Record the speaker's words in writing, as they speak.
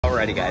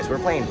Alrighty guys, we're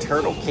playing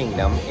Turtle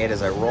Kingdom. It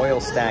is a Royal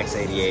Stacks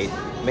 88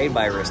 made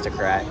by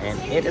Aristocrat, and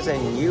it is a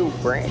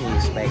brand new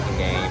spanking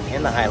game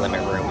in the high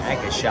limit room at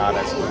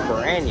Coushatta's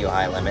brand new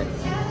high limit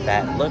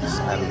that looks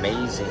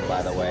amazing,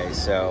 by the way.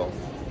 So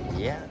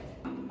yeah.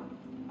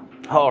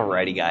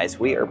 Alrighty guys,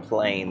 we are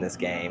playing this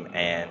game,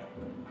 and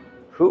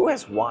who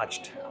has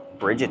watched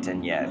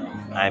Bridgerton yet?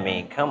 I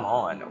mean, come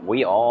on,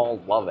 we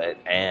all love it.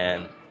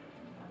 And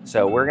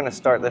so we're gonna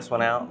start this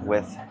one out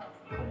with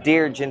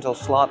Dear Gentle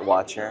Slot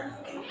Watcher.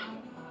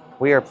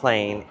 We are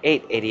playing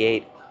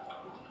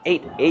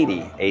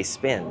 880 a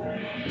spin.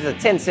 This is a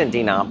 10-cent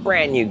denom,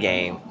 brand new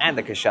game at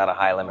the Coushatta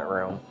High Limit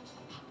Room.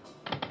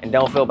 And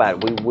don't feel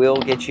bad, we will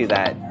get you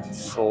that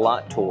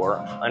slot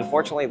tour.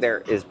 Unfortunately,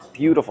 there is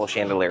beautiful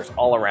chandeliers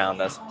all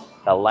around us.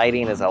 The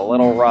lighting is a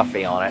little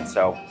roughy on it,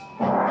 so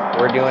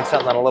we're doing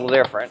something a little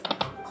different.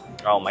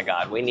 Oh my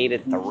God, we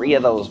needed 3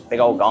 of those big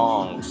old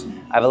gongs.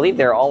 I believe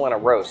they're all in a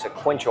row,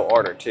 sequential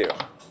order too.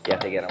 You have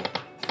to get them.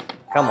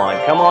 Come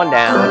on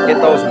down, get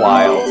those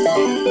wilds.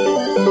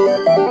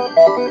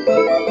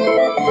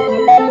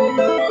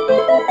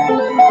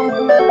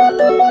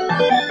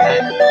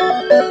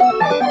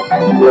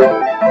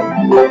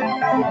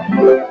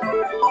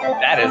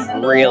 That is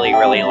really,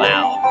 really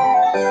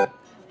loud.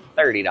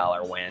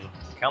 $30 win.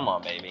 Come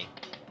on, baby.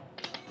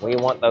 We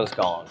want those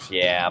gongs.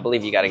 Yeah, I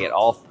believe you got to get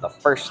all the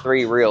first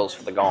 3 reels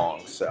for the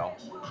gongs. So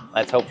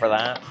let's hope for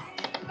that.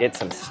 Get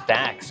some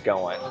stacks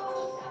going.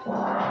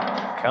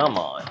 Come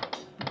on.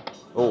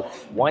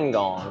 Oof, 1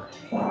 gong.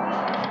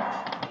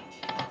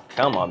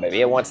 Come on,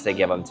 baby. It wants to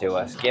give them to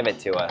us. Give it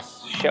to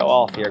us. Show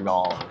off your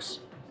gongs.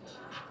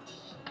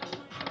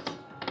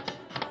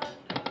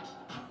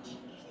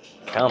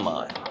 Come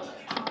on.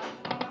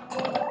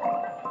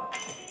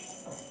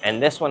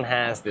 And this one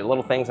has the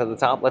little things at the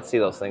top. Let's see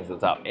those things at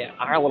the top. Yeah,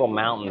 our little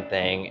mountain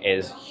thing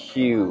is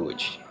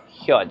huge.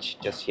 Huge.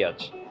 Just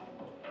huge.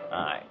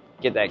 All right.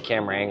 Get that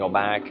camera angle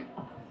back.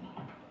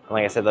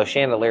 Like I said, those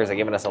chandeliers are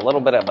giving us a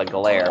little bit of a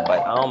glare,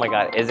 but oh my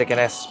God, is it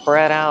gonna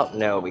spread out?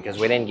 No, because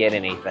we didn't get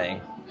anything.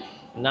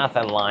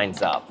 Nothing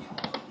lines up.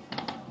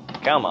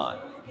 Come on.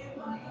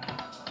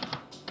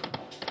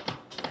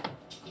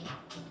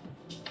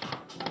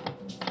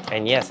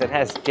 And yes, it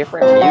has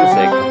different music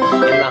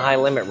in the high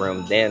limit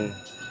room than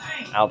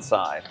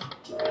outside.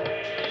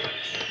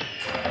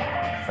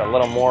 It's a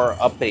little more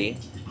uppity.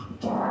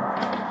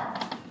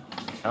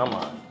 Come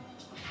on.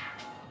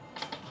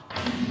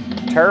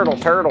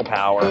 Turtle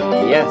power,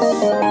 yes.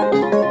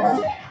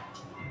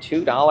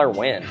 $2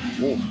 win.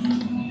 Oof.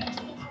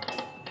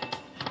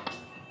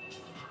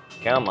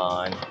 Come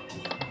on.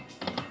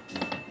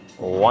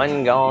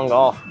 1 gong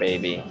off,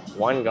 baby.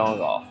 1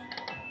 gong off.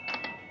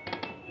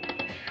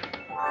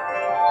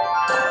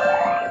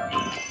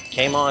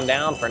 Came on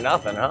down for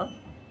nothing, huh?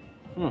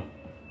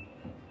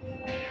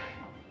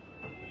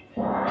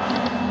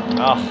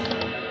 Oh.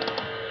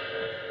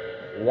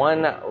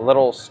 1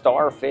 little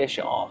starfish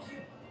off.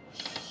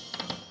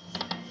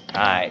 All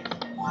right,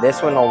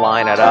 this one will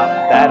line it up.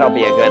 That'll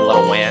be a good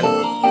little win.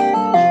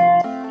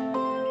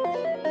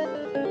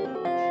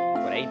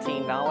 What,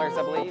 $18,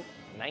 I believe?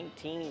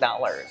 $19.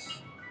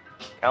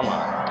 Come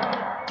on.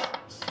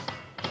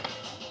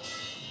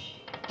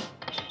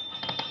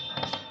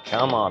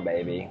 Come on,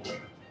 baby.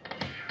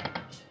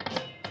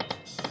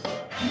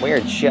 We're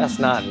just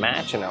not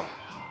matching them.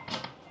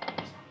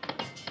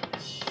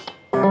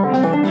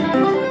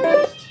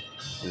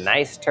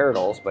 Nice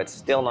turtles, but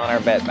still not our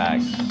bet back.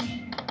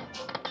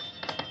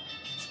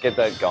 Get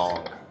that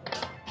gong.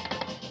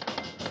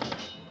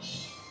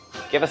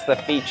 Give us the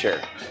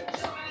feature.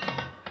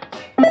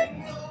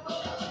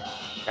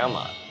 Come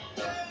on.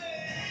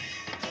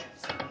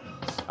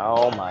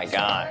 Oh my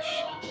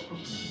gosh.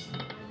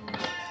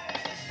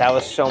 That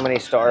was so many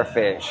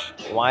starfish.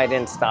 Why I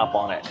didn't stop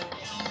on it?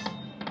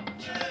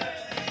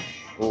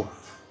 Oof.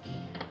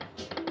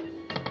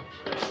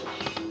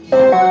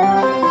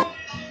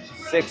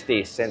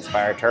 60 cents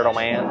Fire Turtle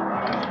Man.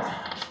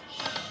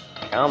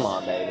 Come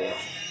on, baby.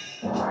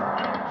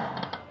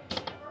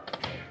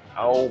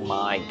 Oh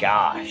my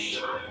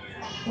gosh.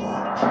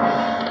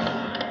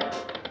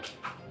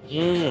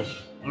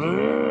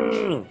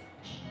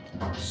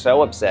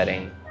 So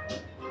upsetting.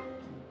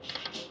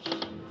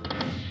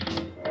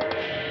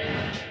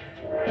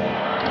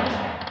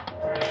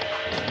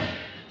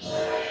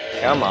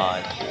 Come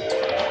on.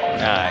 All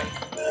right.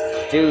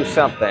 Do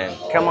something.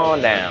 Come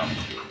on down.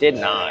 Did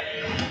not.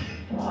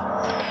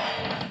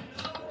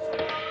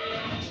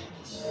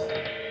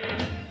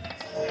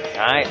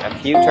 All right, a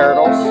few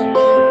turtles.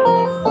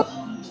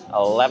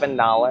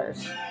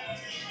 $11.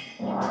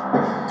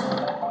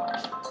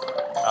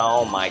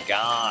 Oh my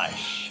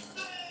gosh.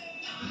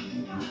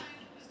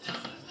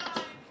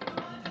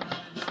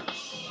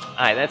 All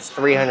right, that's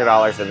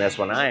 $300 in this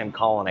one. I am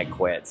calling it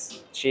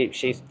quits.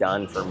 She's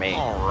done for me.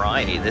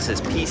 Alrighty, this is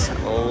Peace,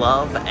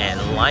 Love,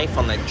 and Life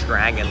on the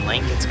Dragon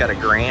Link. It's got a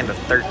grand of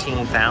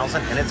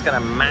 $13,000, and it's got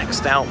a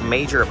maxed out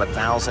major of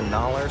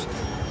 $1,000.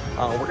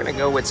 We're gonna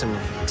go with some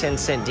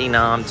 10-cent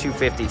denom,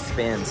 250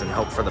 spins, and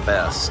hope for the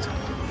best.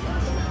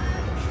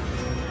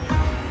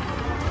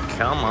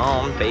 Come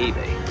on,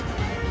 baby.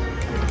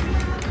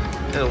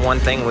 This is one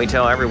thing we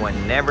tell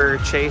everyone, never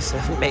chase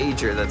a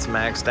major that's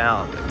maxed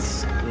out.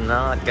 It's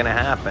not gonna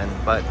happen,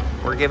 but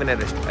we're giving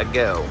it a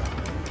go.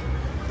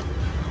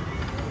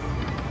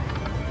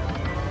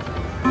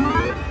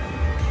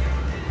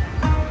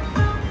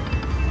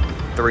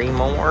 Three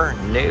more?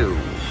 No.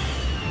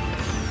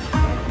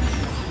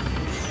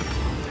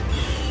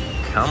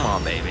 Come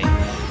on, baby.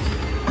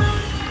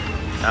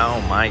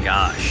 Oh my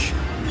gosh.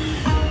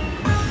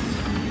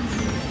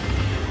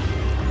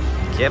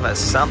 Give us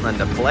something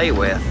to play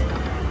with.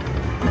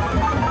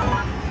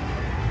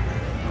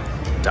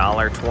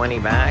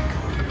 $1.20 back.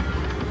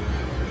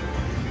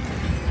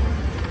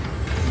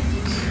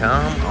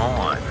 Come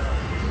on.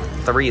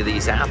 3 of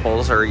these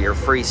apples are your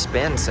free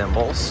spin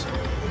symbols.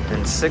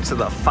 And 6 of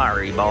the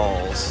fiery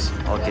balls.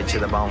 I'll get you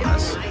the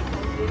bonus.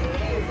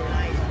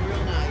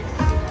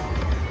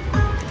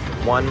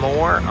 1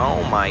 more.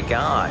 Oh my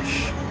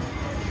gosh.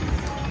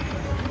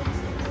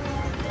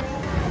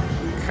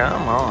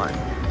 Come on.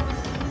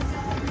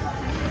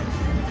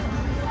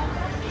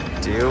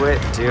 Do it,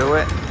 do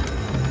it.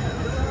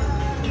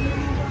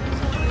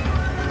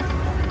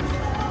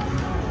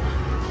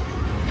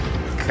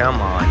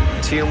 Come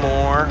on. 2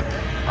 more.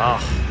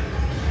 Oh.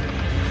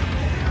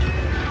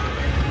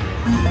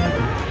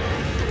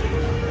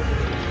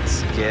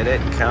 Let's get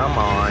it. Come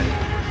on.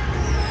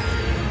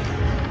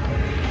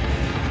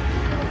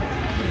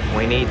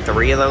 We need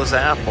 3 of those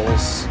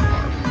apples.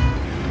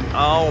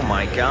 Oh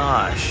my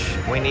gosh.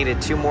 We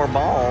needed 2 more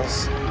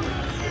balls.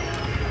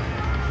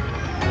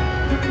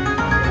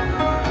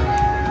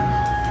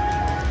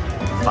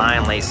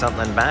 Finally,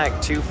 something back.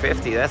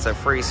 $2.50. That's a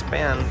free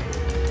spin.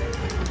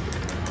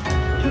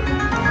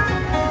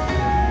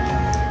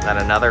 That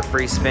another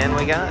free spin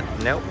we got?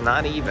 Nope,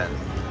 not even.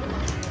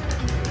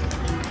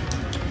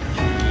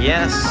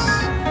 Yes.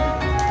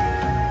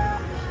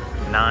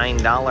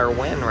 $9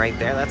 win right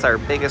there. That's our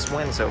biggest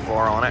win so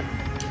far on it.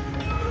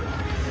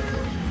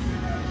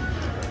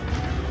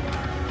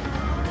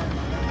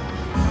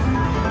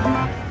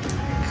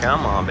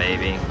 Come on,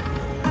 baby.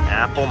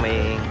 Apple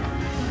me.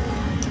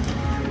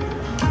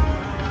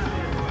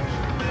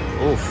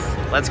 Oof.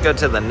 Let's go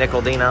to the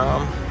nickel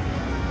denom.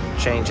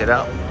 Change it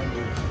up.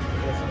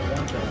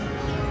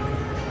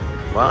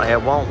 Well, it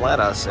won't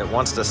let us. It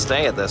wants to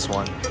stay at this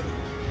one.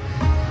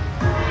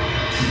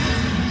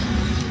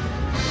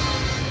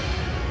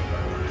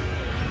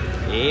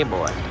 Yeah,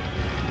 boy.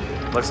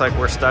 Looks like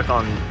we're stuck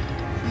on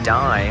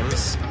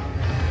dimes.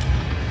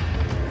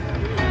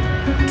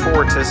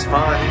 Tortoise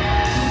fun.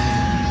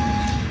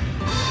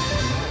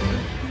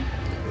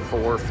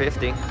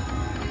 $4.50.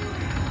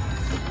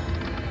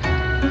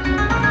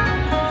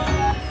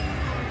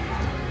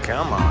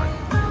 Come on.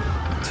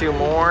 2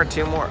 more,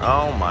 2 more.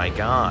 Oh my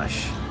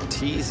gosh.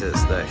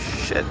 Teases the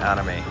shit out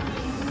of me.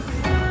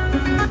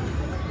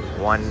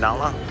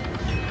 $1.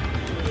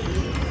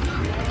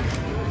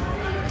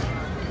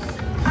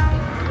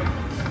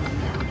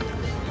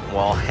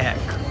 Well, heck.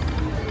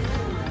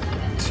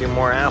 2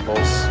 more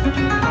apples.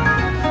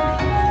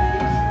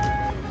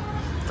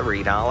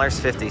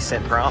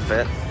 $3.50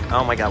 profit.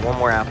 Oh my god, 1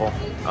 more apple.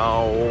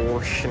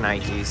 Oh,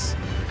 shnikes.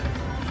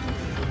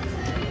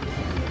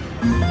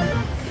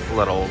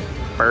 Little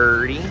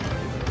birdie.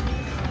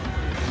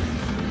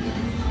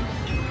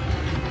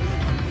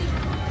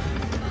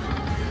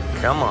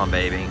 Come on,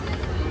 baby.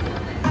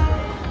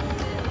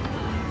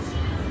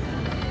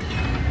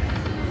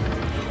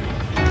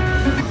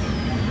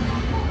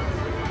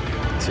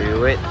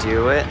 Do it,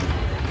 do it.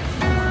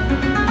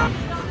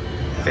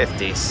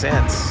 50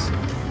 cents.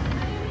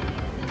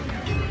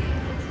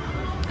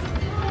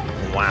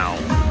 Wow.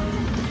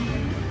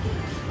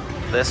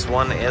 This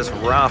one is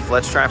rough.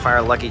 Let's try for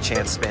our lucky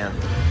chance spin.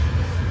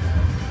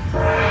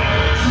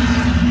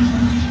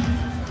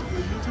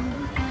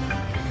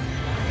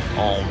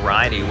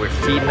 Alrighty, we're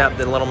feeding up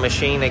the little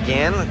machine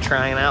again,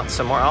 trying out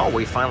some more. Oh,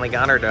 we finally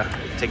got her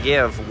to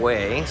give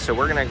way. So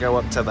we're gonna go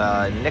up to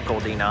the nickel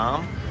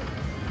denom.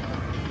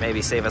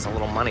 Maybe save us a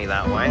little money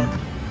that way.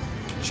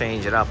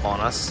 Change it up on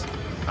us.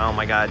 Oh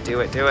my god,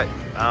 do it, do it.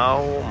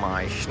 Oh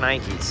my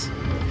shnikes.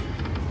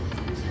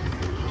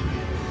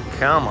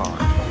 Come on.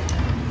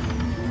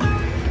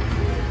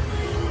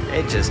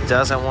 It just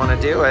doesn't want to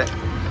do it.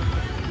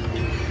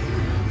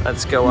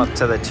 Let's go up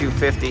to the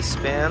 250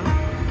 spin.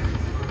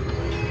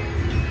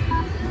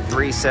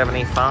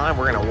 375.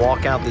 We're gonna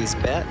walk out these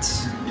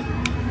bets.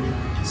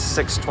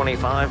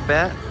 625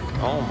 bet.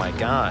 Oh my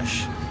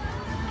gosh.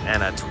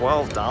 And a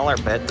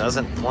 $12 bet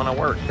doesn't want to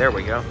work. There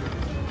we go.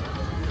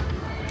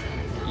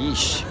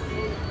 Yeesh.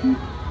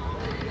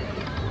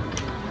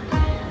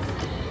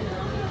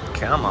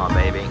 Come on,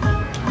 baby.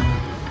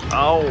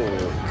 Oh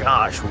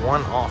gosh,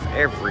 1 off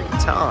every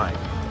time.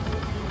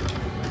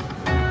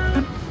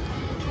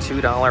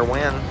 $2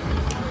 win.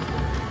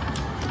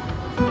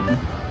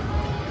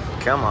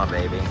 Come on,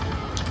 baby.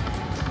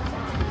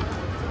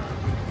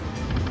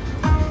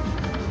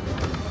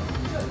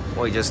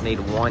 We just need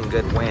 1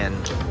 good win.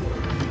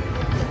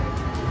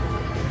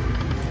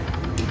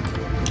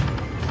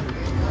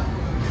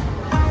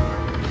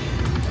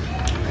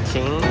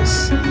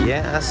 Kings,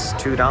 yes,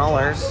 $2.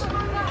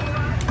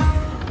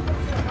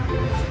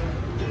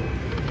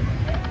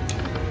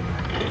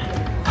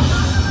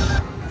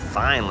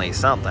 Finally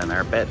something,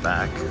 our bet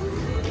back.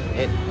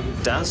 It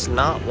does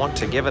not want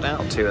to give it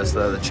out to us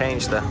though, to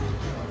change the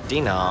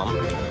denom.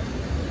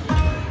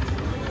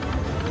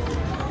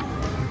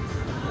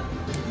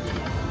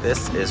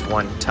 This is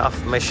one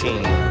tough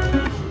machine.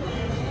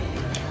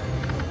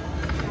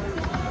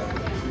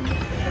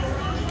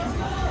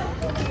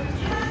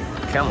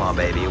 Come on,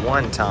 baby,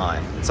 one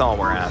time. That's all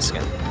we're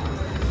asking.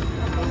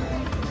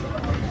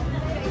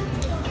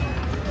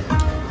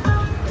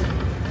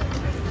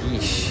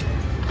 Yeesh.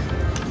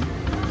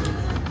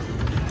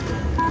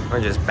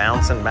 We're just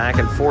bouncing back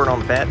and forth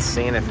on bets,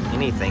 seeing if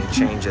anything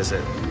changes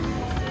it.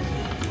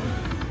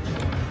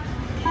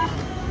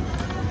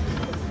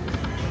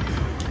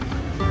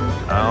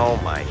 Oh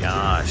my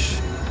gosh.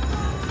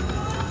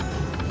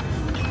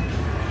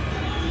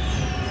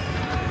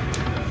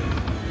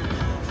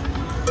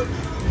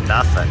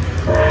 Nothing.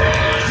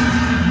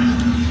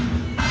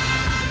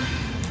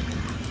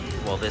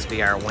 Will this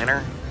be our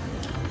winner?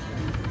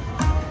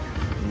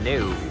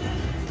 No.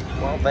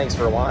 Well, thanks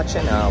for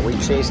watching. We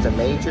chased a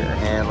major,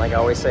 and like I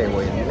always say,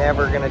 we're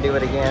never going to do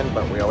it again,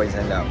 but we always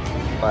end up.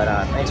 But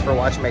thanks for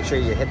watching. Make sure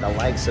you hit the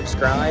like,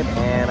 subscribe,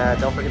 and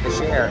don't forget to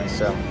share.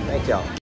 So, thank y'all.